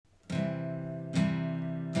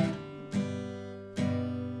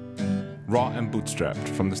Raw and bootstrapped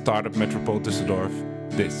from the startup metropole Düsseldorf,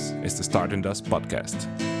 this is the Start in Dust podcast.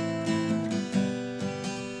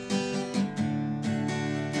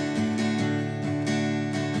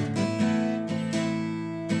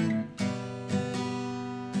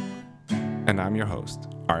 And I'm your host,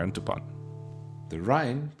 Arjan Tupan. The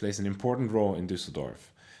Rhine plays an important role in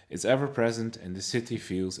Düsseldorf. It's ever present and the city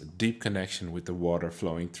feels a deep connection with the water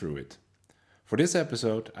flowing through it. For this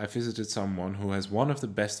episode, I visited someone who has one of the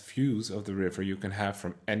best views of the river you can have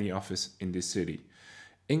from any office in this city.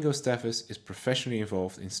 Ingo Steffes is professionally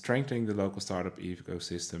involved in strengthening the local startup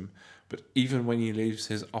ecosystem, but even when he leaves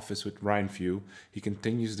his office with Rhine View, he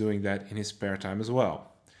continues doing that in his spare time as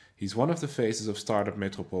well. He's one of the faces of Startup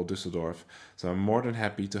Metropole Düsseldorf, so I'm more than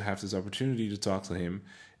happy to have this opportunity to talk to him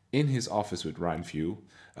in his office with Rhine View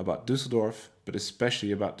about Düsseldorf, but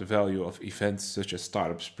especially about the value of events such as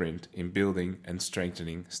Startup Sprint in building and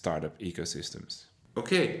strengthening startup ecosystems.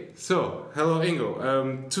 Okay, so hello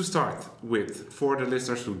Ingo. To start with, for the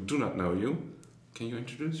listeners who do not know you, can you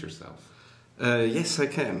introduce yourself? Yes, I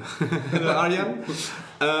can. Hello, Arjan.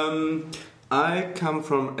 I come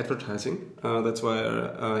from advertising. That's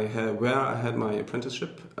where I had my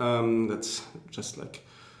apprenticeship. That's just like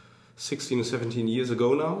 16 or 17 years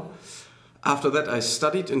ago now. After that, I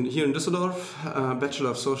studied here in Düsseldorf, Bachelor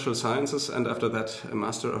of Social Sciences, and after that, a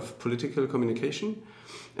Master of Political Communication.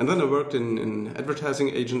 And then I worked in advertising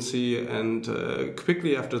agency, and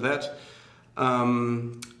quickly after that,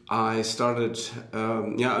 I started.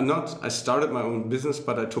 I started my own business,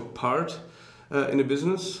 but I took part in a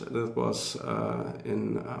business that was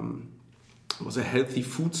was a healthy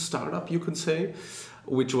food startup, you could say,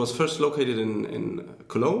 which was first located in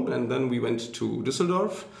Cologne, and then we went to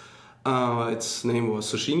Düsseldorf. Its name was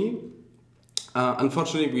Sushini.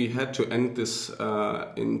 Unfortunately, we had to end this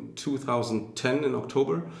in 2010 in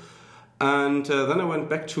October. And then I went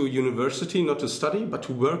back to university, not to study, but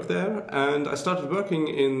to work there. And I started working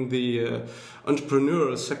in the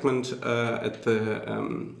entrepreneurial segment at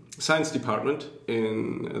the science department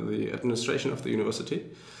in the administration of the university.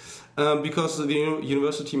 Because the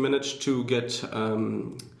university managed to get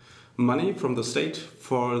money from the state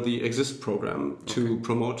for the EXIST program to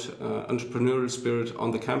promote entrepreneurial spirit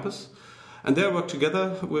on the campus. And there I worked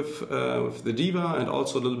together with the DIVA and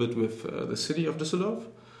also a little bit with the city of Düsseldorf.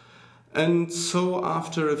 And so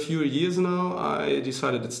after a few years now, I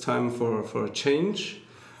decided it's time for a change.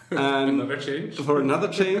 And another change? For another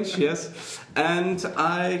change, yes. And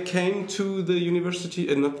I came to the university,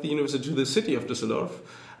 not the university, to the city of Düsseldorf.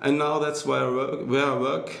 And now that's where I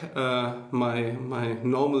work, my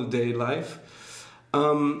normal day life.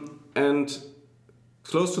 And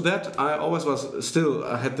close to that, I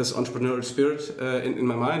had this entrepreneurial spirit in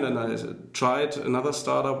my mind, and I tried another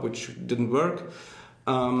startup which didn't work,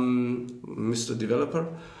 Mr. Developer.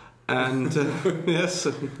 And yes,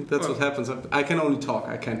 that's what happens. I can only talk.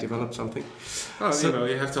 I can't develop something. Oh, so,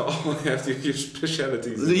 you have to your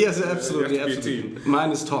specialities. Yes, absolutely. You have to be a team.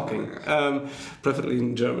 Mine is talking, preferably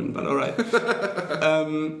in German, but all right.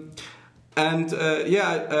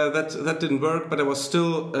 That didn't work, but I was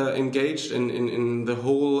still engaged in the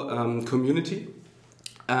whole community.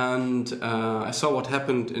 And I saw what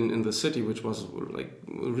happened in the city, which was like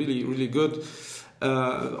really, really good.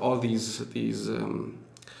 All these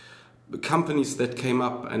companies that came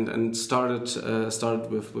up and started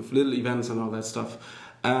with little events and all that stuff.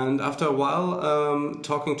 And after a while,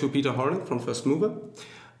 talking to Peter Horning from First Mover,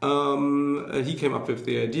 he came up with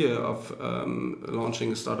the idea of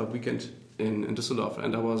launching a startup weekend in Düsseldorf,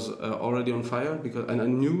 and I was already on fire and I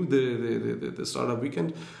knew the startup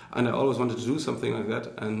weekend, and I always wanted to do something like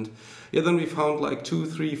that. And then we found like 2,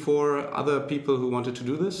 3, 4 other people who wanted to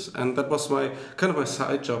do this, and that was my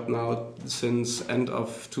side job now since end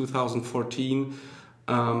of 2014,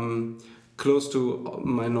 close to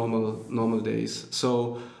my normal days.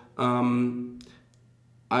 So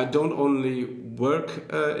I don't only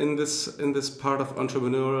work in this part of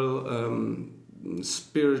entrepreneurial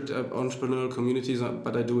spirit of entrepreneurial communities,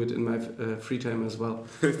 but I do it in my free time as well.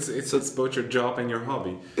 It's both your job and your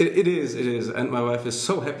hobby. It is, and my wife is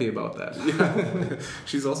so happy about that. Yeah.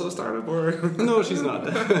 She's also a startup, or no, she's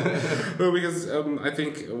not. Well, because I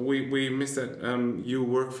think we missed that. You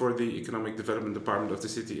work for the economic development department of the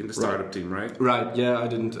city in the startup team, right? Right. Yeah, I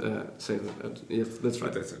didn't say that. Yes, that's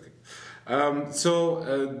right. But that's okay.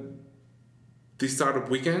 The startup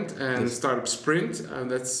weekend and startup sprint, and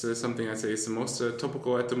that's something I say is the most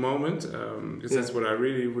topical at the moment, because that's what I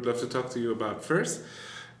really would love to talk to you about first.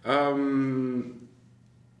 The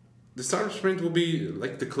startup sprint will be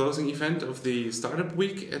like the closing event of the startup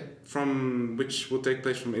week, which will take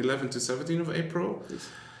place from 11 to 17 of April.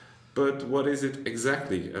 But what is it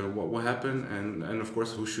exactly? What will happen? And of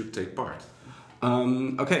course, who should take part?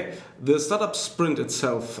 Okay, the Startup Sprint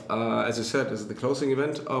itself, as you said, is the closing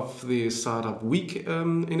event of the Startup Week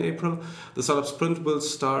in April. The Startup Sprint will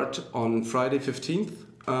start on Friday 15th,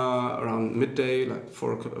 around midday, like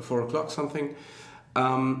 4 o'clock something.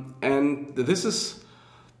 And this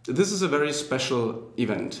is a very special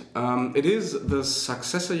event. It is the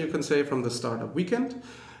successor, you can say, from the Startup Weekend.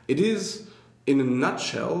 It is, in a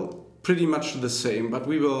nutshell, pretty much the same, but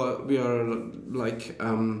we are like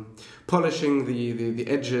polishing the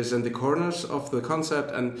edges and the corners of the concept,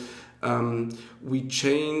 and we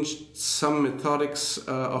changed some methodics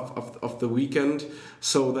of the weekend,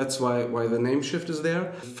 so that's why the name shift is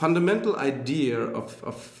there. Fundamental idea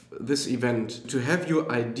of this event, to have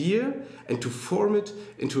your idea and to form it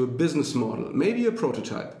into a business model, maybe a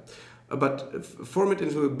prototype, but form it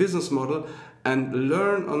into a business model and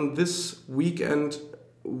learn on this weekend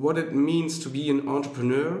what it means to be an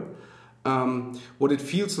entrepreneur, what it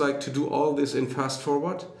feels like to do all this in fast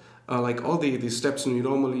forward, like all the steps you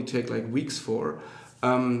normally take like weeks for,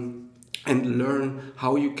 and learn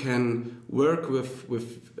how you can work with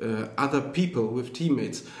other people, with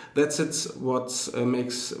teammates. That's what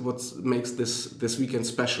makes this weekend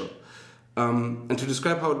special. And to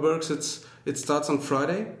describe how it works, it starts on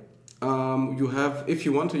Friday. You have, if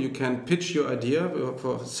you want to, you can pitch your idea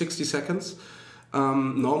for 60 seconds.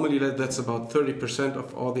 Normally that's about 30%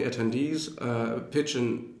 of all the attendees pitch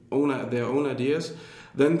and their own ideas.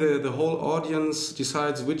 Then the whole audience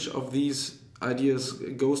decides which of these ideas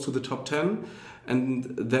goes to the top 10, and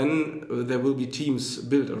then there will be teams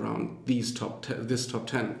built around this top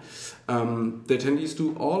 10. The attendees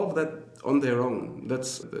do all of that on their own.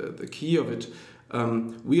 That's the key of it.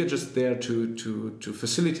 We are just there to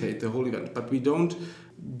facilitate the whole event, but we don't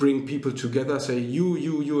bring people together, say you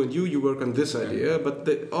and you work on this idea, but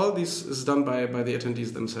all this is done by the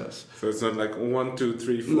attendees themselves. So it's not like 1, 2,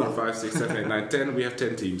 3, 4, 5, 6, 7, 8, 9, 10. We have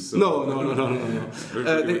 10 teams. So. No.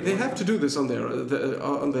 They have to do this on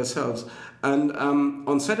themselves. And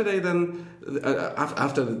on Saturday, then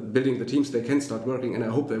after building the teams, they can start working, and I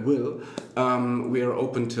hope they will. We are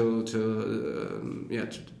open till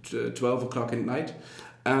 12 o'clock at night,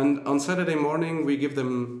 and on Saturday morning we give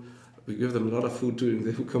them a lot of food during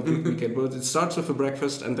the complete weekend. But it starts with a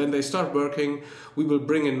breakfast, and then they start working. We will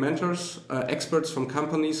bring in mentors, experts from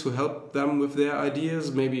companies who help them with their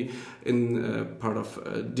ideas, maybe in part of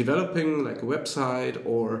developing like a website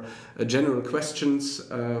or general questions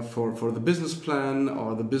for the business plan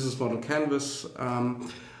or the business model canvas.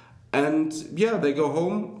 And yeah, they go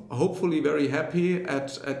home, hopefully very happy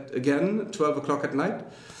at again 12 o'clock at night.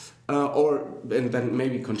 And then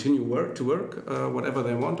maybe continue to work, whatever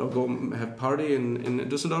they want, or go have party in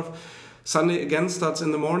Düsseldorf. Sunday again starts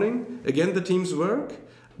in the morning. Again, the teams work,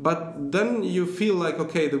 but then you feel like,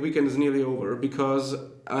 okay, the weekend is nearly over, because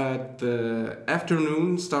at the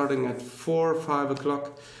afternoon, starting at 4 or 5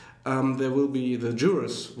 o'clock, there will be the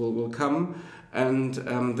jurors will come, and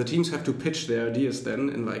the teams have to pitch their ideas then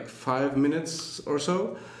in like 5 minutes or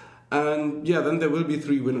so, and yeah, then there will be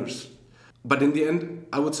 3 winners. But in the end,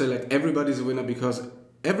 I would say like everybody's a winner, because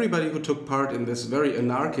everybody who took part in this very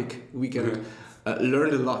anarchic weekend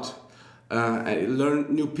learned a lot. Learned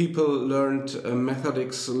new people, learned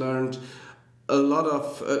methodics, learned a lot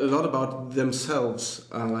about themselves.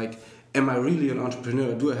 Like, am I really an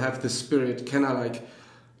entrepreneur? Do I have this spirit? Can I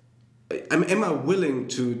am I willing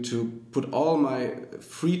to put all my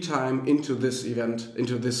free time into this event,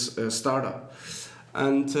 into this startup?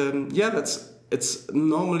 And it's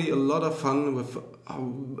normally a lot of fun with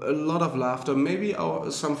a lot of laughter, maybe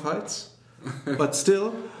some fights, but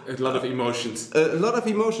still a lot of emotions. A lot of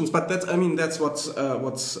emotions, but that's what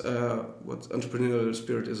entrepreneurial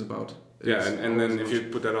spirit is about. Yeah, and then if you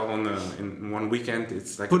put that all in one weekend,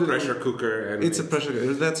 it's like a pressure cooker. And it's a pressure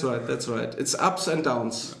cooker. That's right. It's ups and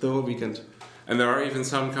downs the whole weekend. And there are even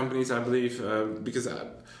some companies, I believe, because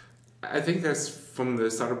I think there's, from the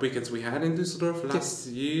startup weekends we had in Düsseldorf last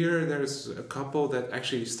year, there's a couple that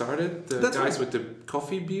actually started, with the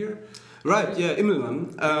coffee beer. Right, yeah,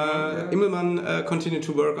 Immelmann. Immelmann continued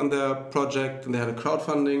to work on their project, and they had a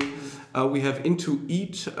crowdfunding. We have Into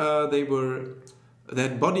Eat. They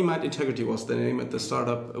had Body, Mind, Integrity was the name at the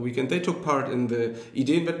startup weekend. They took part in the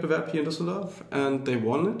Ideenwettbewerb here in Düsseldorf, and they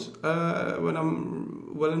won it, when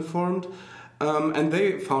I'm well informed. And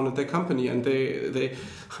they founded their company, and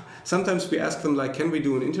sometimes we ask them like, can we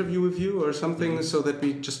do an interview with you or something, so that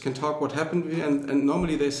we just can talk what happened, and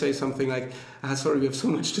normally they say something like, sorry, we have so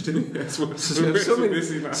much to do. Yes, We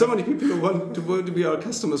have so many people who want to be our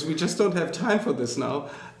customers. We just don't have time for this now,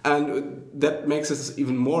 and that makes us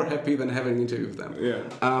even more happy than having an interview with them.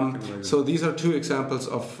 Yeah. So these are two examples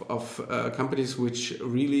of companies which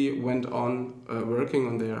really went on working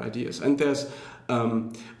on their ideas. And there's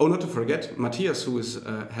not to forget Matthias, who is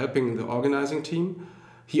helping the organizing team.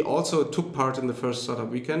 He also took part in the first startup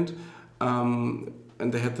weekend.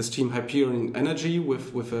 And they had this team Hyperion Energy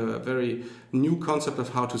with a very new concept of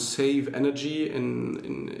how to save energy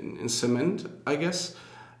in cement, I guess.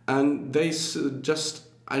 And they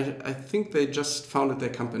I think they just founded their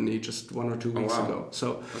company just 1 or 2 weeks ago.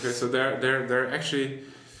 So they're actually,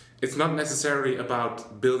 it's not necessarily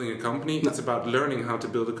about building a company. No. It's about learning how to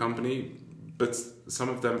build a company. But some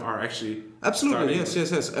of them are actually absolutely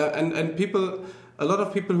yes. And people. A lot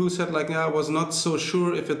of people who said like, I was not so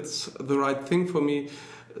sure if it's the right thing for me,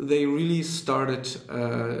 they really started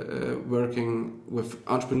working with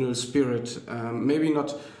entrepreneurial spirit. Maybe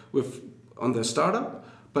not on their startup,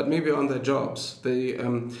 but maybe on their jobs.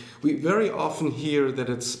 We very often hear that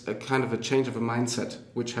it's a kind of a change of a mindset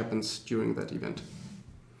which happens during that event.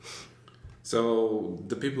 So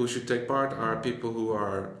the people who should take part are people who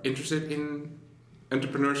are interested in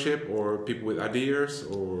entrepreneurship, or people with ideas,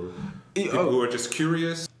 or people who are just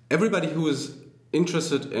curious? Everybody who is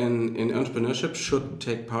interested in entrepreneurship should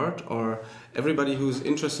take part, or everybody who is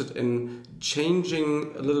interested in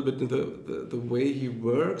changing a little bit the way he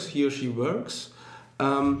or she works.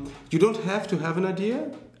 You don't have to have an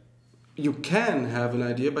idea. You can have an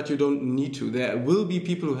idea, but you don't need to. There will be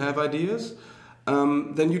people who have ideas.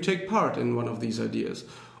 Then you take part in one of these ideas.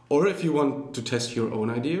 Or if you want to test your own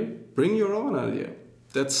idea, bring your own idea.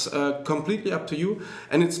 That's completely up to you,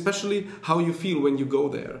 and especially how you feel when you go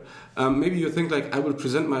there. Maybe you think like, I will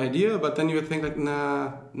present my idea, but then you think like,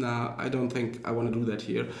 nah, I don't think I want to do that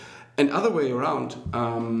here. And other way around,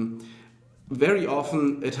 very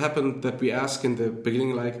often it happened that we ask in the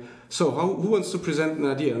beginning like, so who wants to present an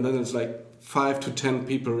idea? And then it's like 5 to 10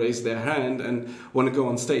 people raise their hand and want to go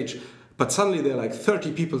on stage. But suddenly there are like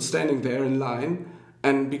 30 people standing there in line,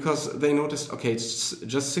 and because they noticed, okay, it's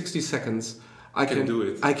just 60 seconds, I can do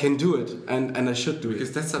it. I can do it, and I should do it.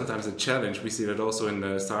 Because that's sometimes a challenge. We see that also in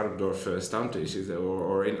the Startupdorf Stammtisch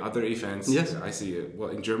or in other events. Yes. I see it,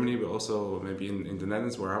 well, in Germany, but also maybe in the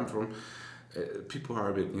Netherlands, where I'm from. People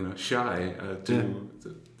are a bit, shy.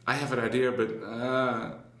 I have an idea, but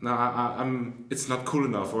I'm. It's not cool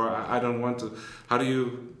enough, or I don't want to.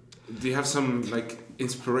 Do you have some like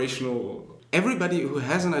inspirational? Everybody who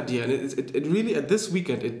has an idea, and it really at this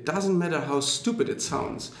weekend, it doesn't matter how stupid it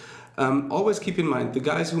sounds. Always keep in mind the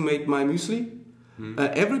guys who made My Muesli.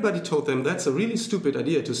 Everybody told them that's a really stupid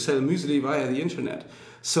idea to sell muesli via the internet.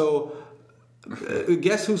 So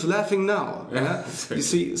guess who's laughing now? Yeah, exactly. You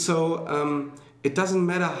see, so it doesn't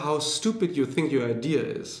matter how stupid you think your idea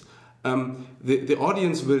is. The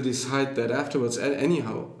audience will decide that afterwards.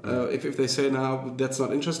 Anyhow, if they say now that's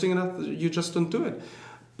not interesting enough, you just don't do it.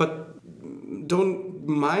 But don't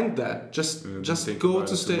mind that. Just go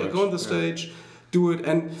on the stage. Do it,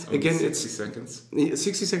 and again, 60 seconds.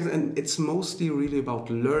 60 seconds, and it's mostly really about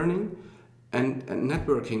learning and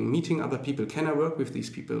networking, meeting other people. Can I work with these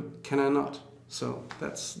people? Can I not? So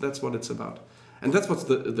that's what it's about, and that's what's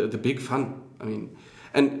the big fun. I mean,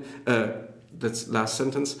 and that's last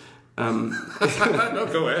sentence. No,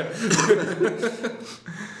 go ahead.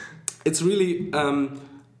 It's really.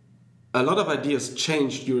 A lot of ideas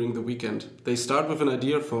change during the weekend. They start with an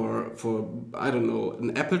idea for I don't know,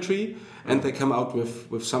 an apple tree, and they come out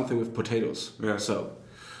with something with potatoes. Yeah. So,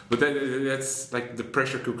 but that's like the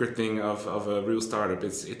pressure cooker thing of a real startup.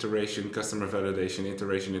 It's iteration, customer validation,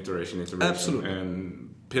 iteration. Absolutely.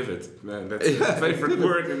 And pivot. That's my favorite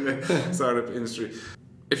word in the startup industry.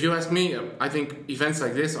 If you ask me, I think events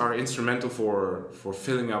like this are instrumental for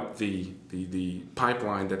filling up the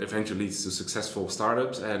pipeline that eventually leads to successful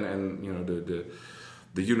startups and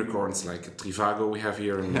the unicorns like Trivago we have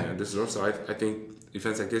here in Düsseldorf. So I think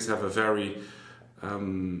events like this have a very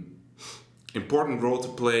important role to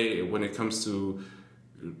play when it comes to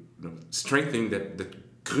strengthening that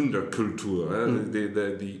Gründerkultur.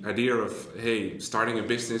 The idea of, hey, starting a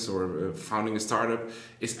business or founding a startup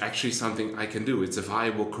is actually something I can do. It's a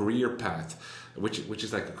viable career path, which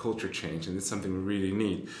is like a culture change, and it's something we really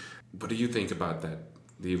need. What do you think about that?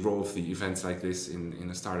 The role of the events like this in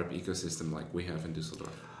a startup ecosystem like we have in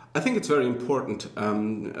Düsseldorf? I think it's very important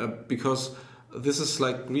because this is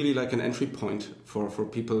like really like an entry point for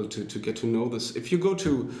people to get to know this. If you go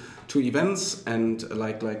to events and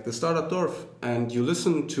like the Startup Dorf and you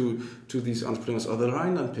listen to these entrepreneurs, or the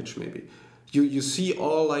Rhineland pitch maybe, you see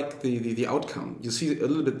all like the outcome. You see a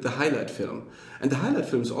little bit the highlight film, and the highlight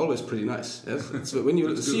film is always pretty nice. Yes? It's, when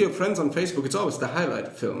you see your friends on Facebook, it's always the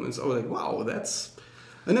highlight film. It's always like, wow, that's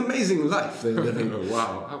an amazing life they're living.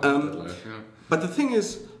 Wow, I want that life. Yeah. But the thing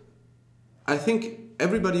is, I think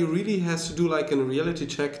everybody really has to do like a reality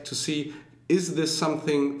check to see, is this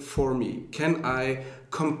something for me? Can I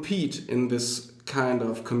compete in this kind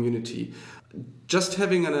of community? Just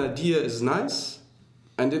having an idea is nice.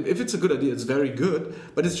 And if it's a good idea, it's very good,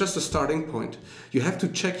 but it's just a starting point. You have to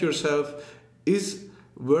check yourself, is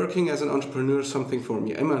working as an entrepreneur something for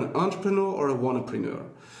me? Am I an entrepreneur or a wannapreneur?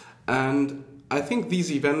 And I think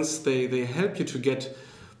these events, they help you to get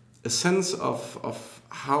a sense of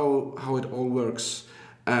how it all works,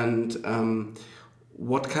 and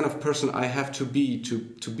what kind of person I have to be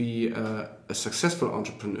a successful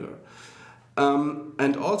entrepreneur.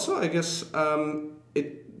 And also, I guess,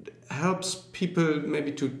 it helps people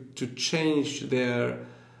maybe to change their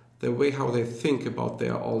way how they think about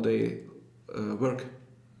their all-day work.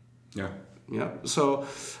 Yeah. So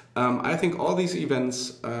I think all these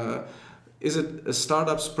events, is it a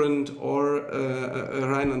startup sprint or a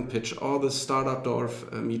Rhineland pitch or the Startup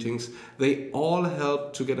Dorf meetings, they all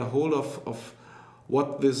help to get a hold of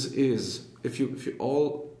what this is. If you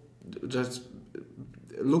all just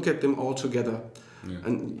look at them all together,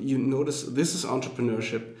 and you notice this is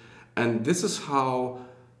entrepreneurship. And this is how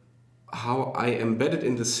I embed it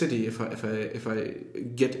in the city. If I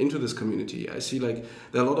get into this community, I see like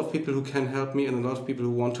there are a lot of people who can help me and a lot of people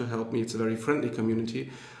who want to help me. It's a very friendly community.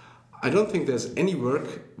 I don't think there's any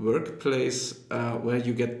workplace where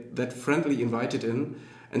you get that friendly invited in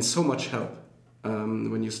and so much help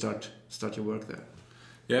when you start your work there.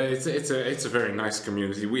 Yeah, it's a very nice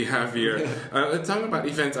community we have here. Talking about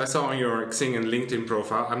events, I saw on your Xing and LinkedIn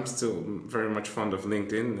profile. I'm still very much fond of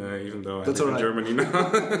LinkedIn, even though I live in Germany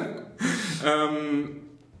now.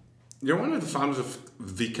 You're one of the founders of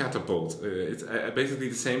The Catapult. It's basically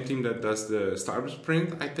the same team that does the Startup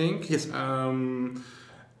Sprint, I think. Yes.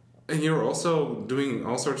 And you're also doing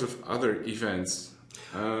all sorts of other events.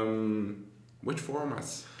 Which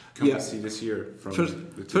formats can we see this year from the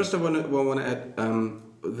team? First, I want to add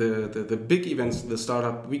the big events, the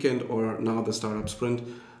Startup Weekend or now the Startup Sprint.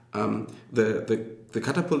 The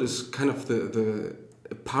Catapult is kind of the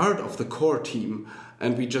part of the core team,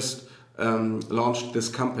 and we just launched this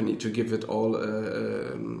company to give it all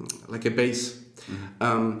like a base.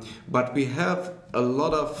 But we have a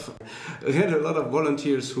lot of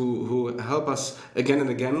volunteers who help us again and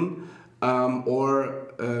again,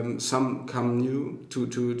 or some come new to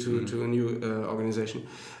a new organization.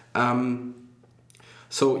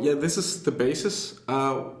 So yeah, this is the basis,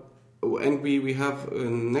 and we have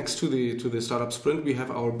next to the Startup Sprint, we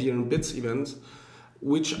have our Beer and Bits events,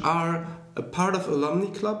 which are a part of Alumni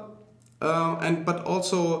Club, but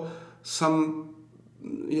also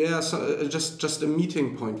just a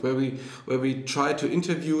meeting point where we try to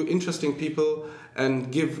interview interesting people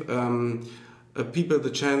and give people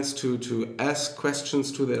the chance to ask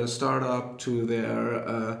questions to their startup, to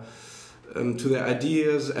their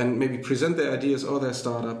ideas, and maybe present their ideas or their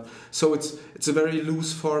startup. So it's a very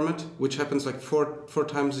loose format, which happens like four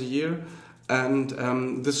times a year, and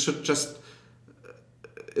this should just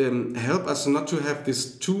help us not to have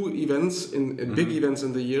these two events in big events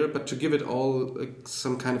in the year, but to give it all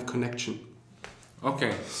some kind of connection.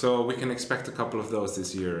 Okay, so we can expect a couple of those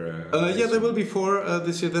this year. There will be 4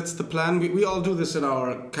 this year. That's the plan. We all do this in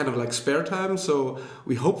our kind of like spare time, so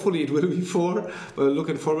hopefully it will be 4. We're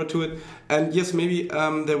looking forward to it. And yes, maybe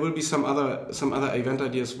there will be some other event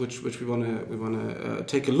ideas which we wanna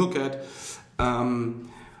take a look at.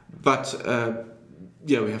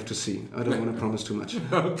 We have to see. I don't want to promise too much.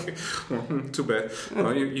 Okay, well, too bad.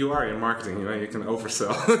 Well, you are in marketing, you can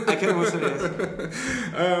oversell. I can oversell,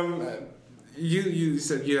 yes. You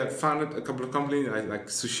said you had founded a couple of companies like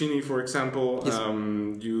Sushini, for example. Yes.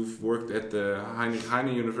 You've worked at the Heine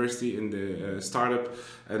University in the startup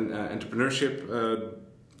and entrepreneurship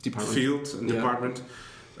field and department.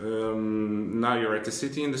 Now you're at the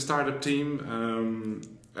city in the startup team.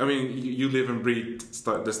 You live and breathe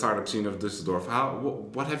the startup scene of Düsseldorf.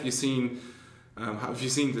 What have you seen? How have you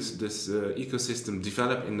seen this ecosystem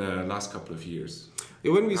develop in the last couple of years?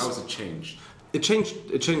 How has it changed? It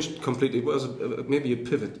changed completely. It was maybe a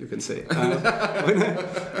pivot, you can say.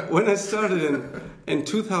 When I started in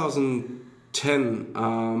 2010,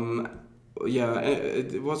 yeah,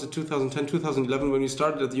 it was 2010, 2011 when we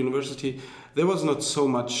started at the university. There was not so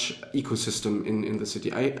much ecosystem in the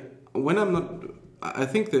city. I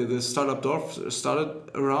think the startup Dorf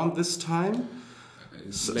started around this time.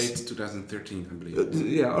 It's late 2013, I believe.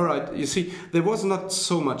 Yeah, all right. You see, there was not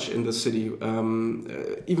so much in the city. I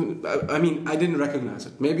mean, I didn't recognize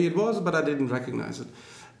it. Maybe it was, but I didn't recognize it.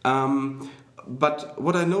 But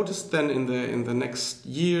what I noticed then in the next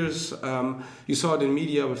years, you saw it in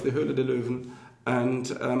media with the Höhle der Löwen,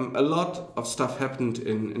 and a lot of stuff happened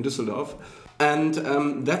in Düsseldorf, and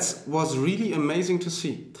that was really amazing to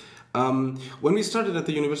see. When we started at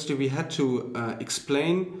the university, we had to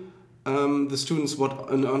explain the students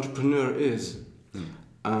what an entrepreneur is.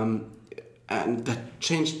 And that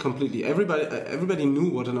changed completely. Everybody knew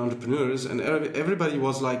what an entrepreneur is, and everybody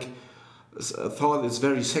was like, thought it's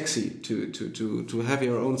very sexy to have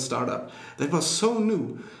your own startup. That was so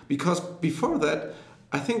new, because before that,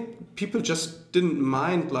 I think people just didn't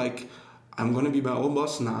mind, like, I'm going to be my own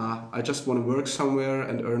boss. Nah, I just want to work somewhere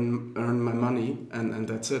and earn my money, and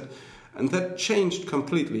that's it. And that changed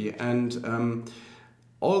completely. And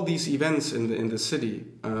all these events in the city,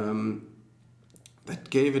 that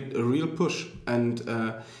gave it a real push. And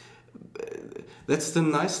that's the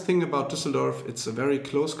nice thing about Düsseldorf. It's a very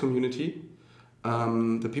close community.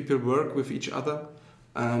 The people work with each other,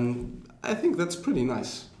 and I think that's pretty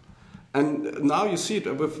nice. And now you see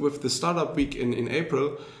it with the startup week in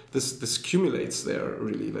April. This accumulates there,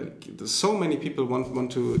 really. Like, there's so many people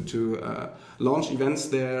want to launch events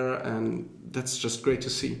there, and that's just great to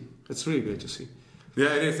see. It's really great to see.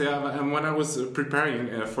 Yeah, it is. Yeah, and when I was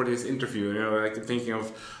preparing for this interview, like thinking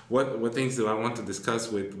of what things do I want to discuss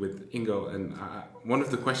with Ingo, and one of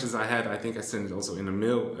the questions I had, I think I sent it also in a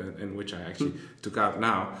mail, in which I actually took out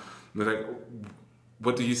now. But like,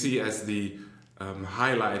 what do you see as the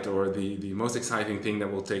highlight or the most exciting thing that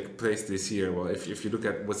will take place this year? Well, if you look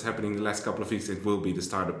at what's happening the last couple of weeks, it will be the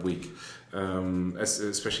startup week,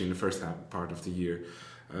 especially in the first part of the year.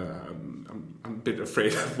 I'm a bit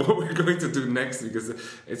afraid of what we're going to do next, because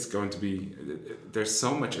it's going to be, there's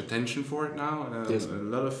so much attention for it now. Yes. A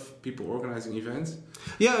lot of people organizing events.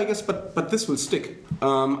 Yeah, I guess, but this will stick.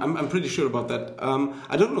 I'm pretty sure about that.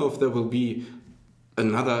 I don't know if there will be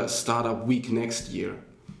another startup week next year.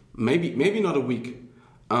 Maybe not a week.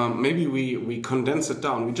 Maybe we condense it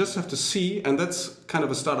down. We just have to see, and that's kind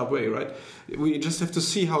of a startup way, right? We just have to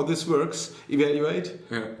see how this works, evaluate,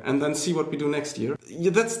 and then see what we do next year.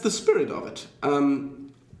 Yeah, that's the spirit of it.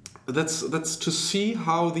 That's to see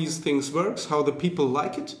how these things works, how the people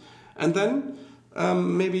like it, and then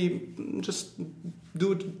maybe just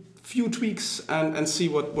do a few tweaks and see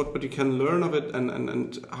what you can learn of it,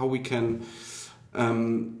 and how we can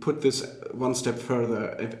put this one step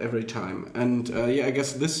further every time. And yeah, I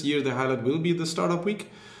guess this year the highlight will be the startup week.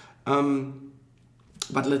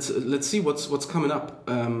 But let's see what's coming up.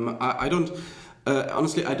 I don't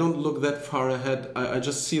honestly, I don't look that far ahead. I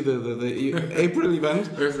just see the April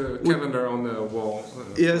event. There's a calendar on the wall.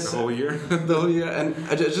 Yes, the whole year. The whole year, and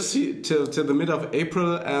I just see till the mid of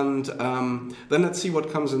April, and then let's see what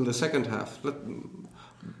comes in the second half.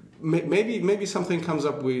 Maybe something comes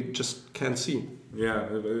up we just can't see. Yeah,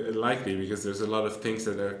 likely, because there's a lot of things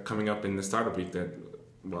that are coming up in the startup week that,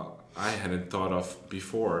 well, I hadn't thought of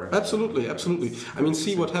before. Absolutely. I mean,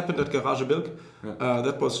 see what happened at Garage Bilk. Yeah.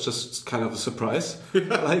 That was just kind of a surprise.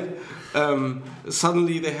 Like,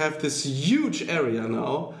 suddenly they have this huge area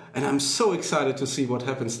now, and I'm so excited to see what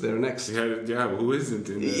happens there next. Yeah, who isn't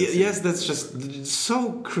in this? Yes, that's just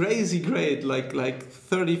so crazy great. Like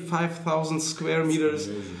 35,000 square meters.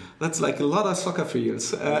 That's like a lot of soccer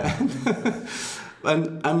fields.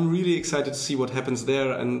 And I'm really excited to see what happens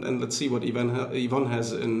there, and let's see what Yvonne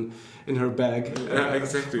has in her bag. Yeah,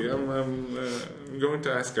 exactly. I'm going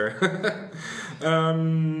to ask her.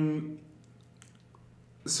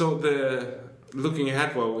 So looking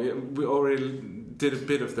ahead, well, we already did a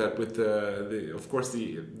bit of that with of course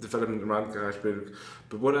the development around Garage Bilk.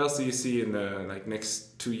 But what else do you see in the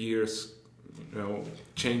next 2 years?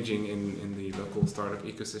 Changing in the local startup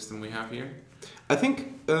ecosystem we have here. I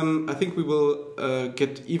think we will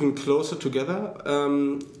get even closer together.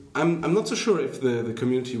 I'm not so sure if the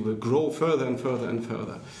community will grow further and further and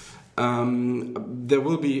further. There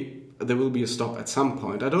will be a stop at some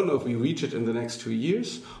point. I don't know if we reach it in the next 2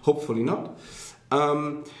 years. Hopefully not.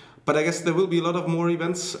 But I guess there will be a lot of more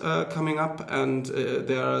events coming up, and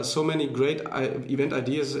there are so many great event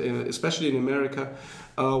ideas, especially in America,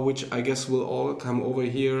 which I guess will all come over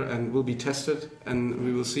here and will be tested, and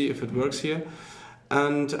we will see if it works here.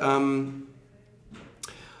 And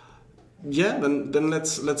yeah, then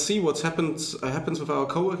let's see what happens with our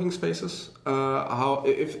co-working spaces. How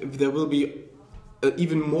if there will be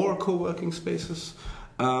even more co-working spaces.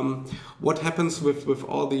 What happens with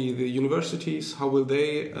all the universities? How will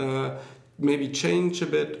they maybe change a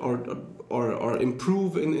bit or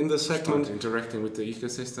improve in the segment? Start interacting with the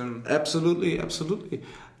ecosystem. Absolutely.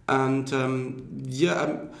 And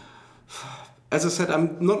as I said,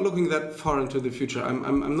 I'm not looking that far into the future.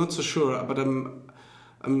 I'm not so sure, but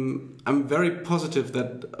I'm very positive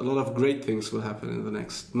that a lot of great things will happen in the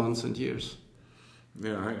next months and years.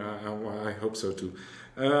 Yeah, I hope so too.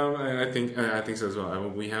 I think so as well.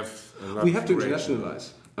 We have to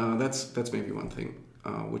internationalize. That's maybe one thing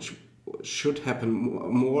which should happen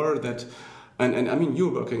more. That and I mean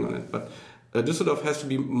you're working on it, but Düsseldorf has to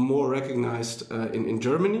be more recognized in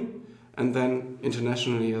Germany and then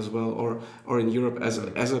internationally as well, or in Europe as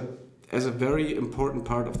a very important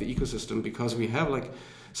part of the ecosystem, because we have like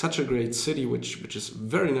such a great city which is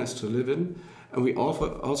very nice to live in, and we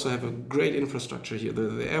also have a great infrastructure here.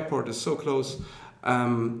 The airport is so close.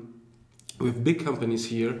 We have big companies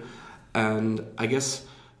here, and I guess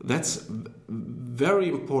that's very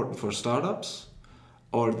important for startups,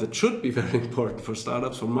 or that should be very important for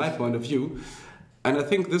startups from my point of view. And I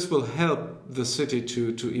think this will help the city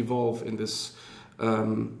to evolve in this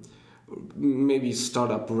maybe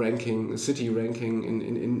startup ranking, city ranking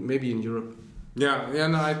in maybe in Europe. Yeah.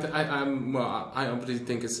 No, I obviously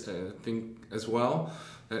think as well.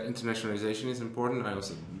 Internationalization is important.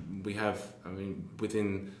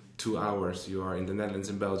 Within 2 hours you are in the Netherlands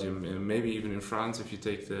and Belgium, and maybe even in France if you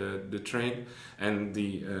take the train, and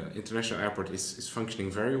the international airport is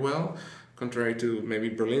functioning very well, contrary to maybe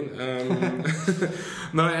Berlin.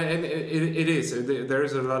 No, and it is. There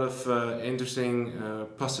is a lot of interesting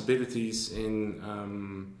possibilities in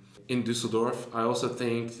Düsseldorf. I also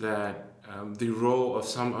think that the role of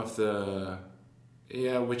some of the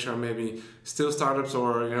which are maybe still startups,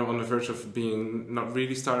 or on the verge of being not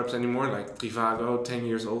really startups anymore, like Trivago, 10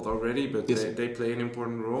 years old already, but yes, they play an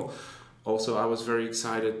important role. Also, I was very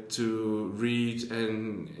excited to read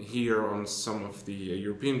and hear on some of the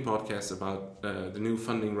European podcasts about the new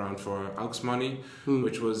funding round for Aux Money,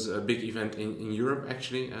 which was a big event in Europe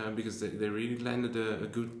actually, because they really landed a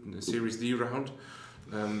good Series D round.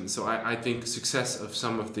 So I think success of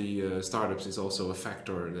some of the startups is also a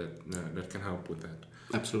factor that can help with that.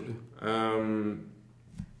 Absolutely.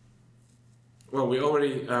 Well, we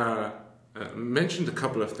already mentioned a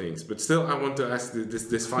couple of things, but still I want to ask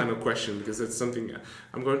this final question, because it's something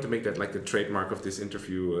I'm going to make that like the trademark of this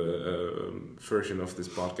interview version of this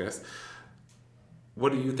podcast.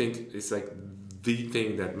 What do you think is like the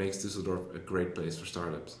thing that makes Düsseldorf a great place for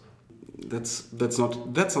startups? That's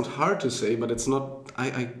not hard to say, but it's not.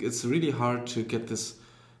 It's really hard to get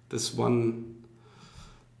this one.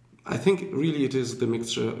 I think really it is the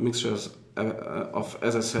mixtures of,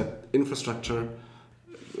 as I said, infrastructure,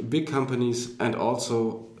 big companies, and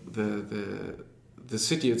also the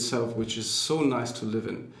city itself, which is so nice to live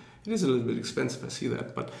in. It is a little bit expensive, I see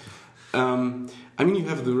that, but I mean, you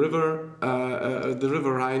have the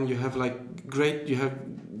river Rhine. You have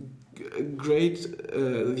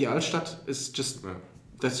the Altstadt is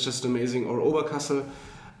just amazing, or Oberkassel.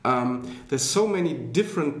 There's so many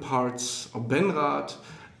different parts, or Benrath,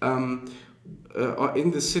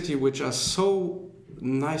 in the city, which are so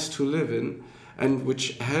nice to live in, and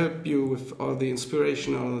which help you with all the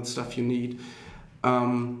inspiration, all the stuff you need.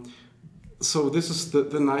 So this is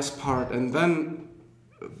the nice part, and then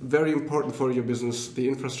very important for your business, the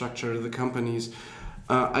infrastructure, the companies.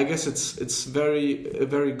 I guess it's a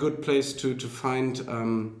very good place to find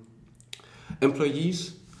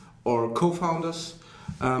employees or co-founders.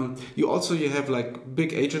 You have like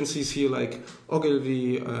big agencies here like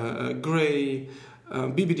Ogilvy, Gray,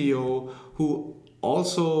 BBDO, who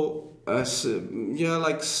also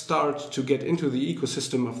start to get into the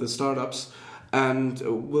ecosystem of the startups, and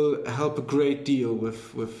will help a great deal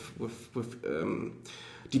with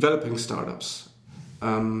developing startups.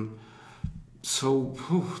 So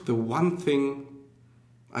the one thing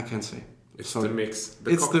I can say. It's the mix.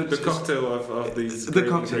 The cocktail of these. The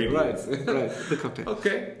cocktail, right. The cocktail.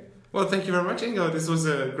 Okay. Well, thank you very much, Ingo. This was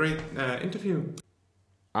a great interview.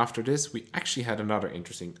 After this, we actually had another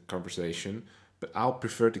interesting conversation, but I'll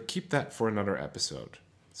prefer to keep that for another episode.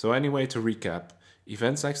 So anyway, to recap,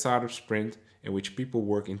 events like Startup Sprint, in which people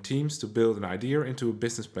work in teams to build an idea into a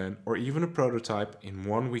business plan or even a prototype in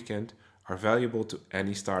one weekend, are valuable to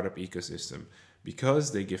any startup ecosystem,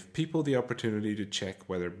 because they give people the opportunity to check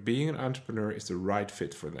whether being an entrepreneur is the right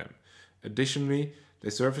fit for them. Additionally, They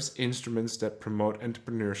serve as instruments that promote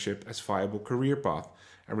entrepreneurship as viable career path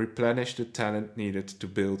and replenish the talent needed to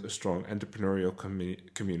build a strong entrepreneurial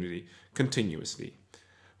community continuously.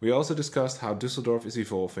 We also discussed how Düsseldorf is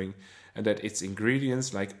evolving and that its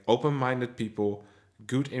ingredients like open-minded people,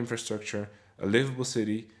 good infrastructure, a livable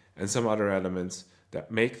city, and some other elements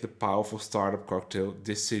that make the powerful startup cocktail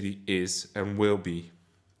this city is and will be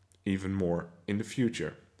even more in the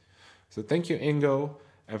future. So thank you, Ingo.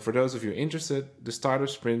 And for those of you interested, the Startup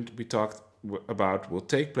Sprint we talked about will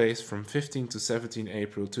take place from 15 to 17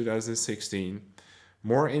 April 2016.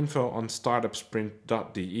 More info on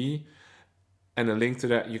startupsprint.de, and a link to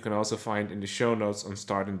that you can also find in the show notes on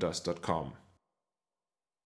startandust.com.